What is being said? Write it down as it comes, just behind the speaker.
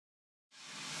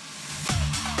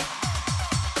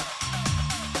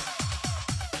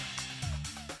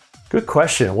Good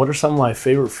question. What are some of my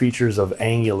favorite features of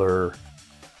Angular?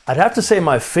 I'd have to say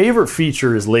my favorite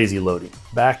feature is lazy loading.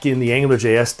 Back in the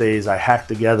AngularJS days, I hacked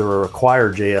together a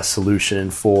require.js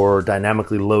solution for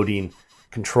dynamically loading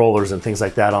controllers and things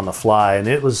like that on the fly. And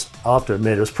it was, I'll have to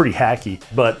admit, it was pretty hacky.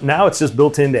 But now it's just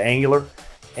built into Angular,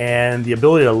 and the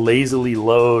ability to lazily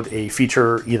load a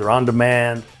feature either on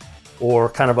demand or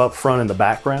kind of up front in the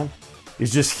background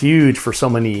is just huge for so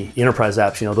many enterprise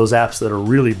apps, those apps that are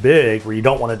really big where you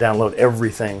don't want to download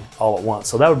everything all at once.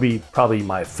 So that would be probably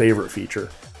my favorite feature.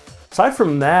 Aside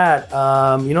from that,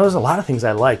 there's a lot of things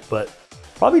I like, but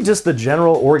probably just the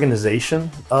general organization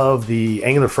of the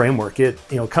Angular framework.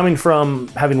 Coming from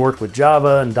having worked with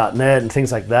Java and .NET and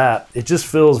things like that, it just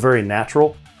feels very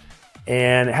natural.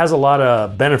 And it has a lot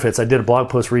of benefits. I did a blog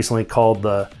post recently called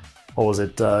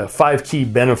 5 key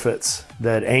benefits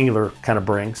that Angular kind of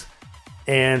brings.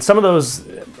 And some of those,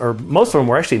 or most of them,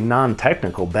 were actually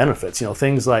non-technical benefits.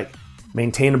 Things like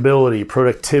maintainability,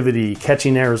 productivity,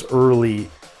 catching errors early,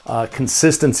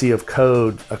 consistency of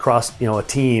code across a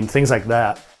team, things like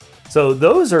that. So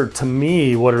those are, to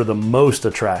me, what are the most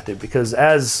attractive, because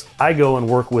as I go and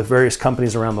work with various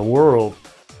companies around the world,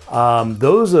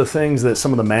 those are the things that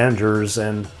some of the managers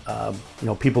and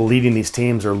people leading these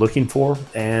teams are looking for.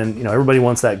 And everybody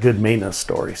wants that good maintenance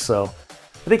story. So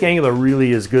I think Angular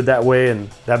really is good that way, and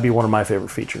that'd be one of my favorite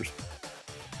features.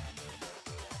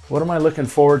 What am I looking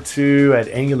forward to at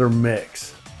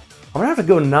AngularMix? I'm gonna have to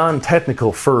go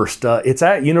non-technical first. It's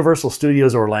at Universal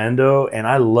Studios Orlando, and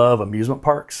I love amusement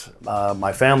parks.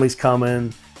 My family's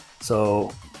coming,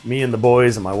 so me and the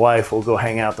boys and my wife will go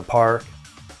hang out at the park.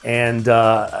 And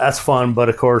that's fun, but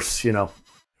of course,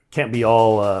 can't be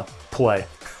all play.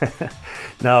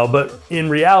 No, but in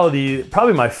reality,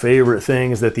 probably my favorite thing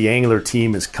is that the Angular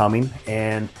team is coming,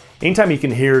 and anytime you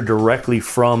can hear directly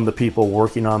from the people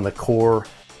working on the core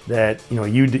that you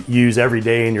use every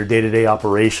day in your day-to-day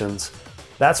operations,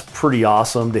 that's pretty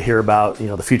awesome to hear about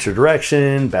the future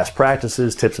direction, best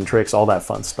practices, tips and tricks, all that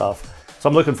fun stuff. So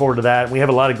I'm looking forward to that. We have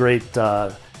a lot of great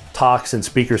talks and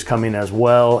speakers coming as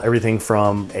well, everything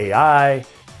from AI,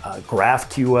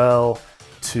 GraphQL,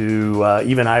 to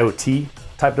even IoT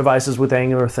type devices with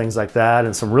Angular, things like that,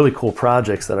 and some really cool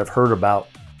projects that I've heard about.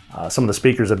 Some of the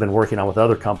speakers have been working on with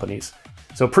other companies.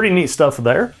 So pretty neat stuff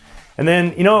there. And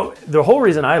then, the whole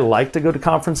reason I like to go to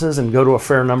conferences and go to a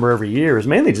fair number every year is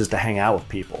mainly just to hang out with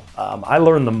people. I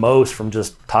learn the most from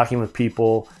just talking with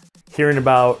people, hearing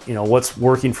about, what's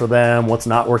working for them, what's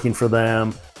not working for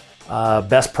them,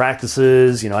 best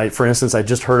practices. For instance, I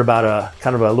just heard about a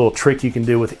kind of a little trick you can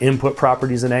do with input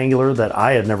properties in Angular that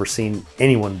I had never seen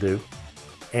anyone do.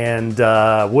 And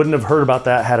wouldn't have heard about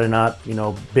that had I not,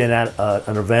 been at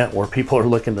an event where people are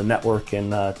looking to network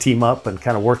and team up and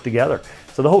kind of work together.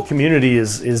 So the whole community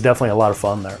is definitely a lot of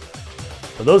fun there.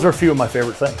 So those are a few of my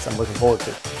favorite things I'm looking forward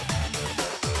to.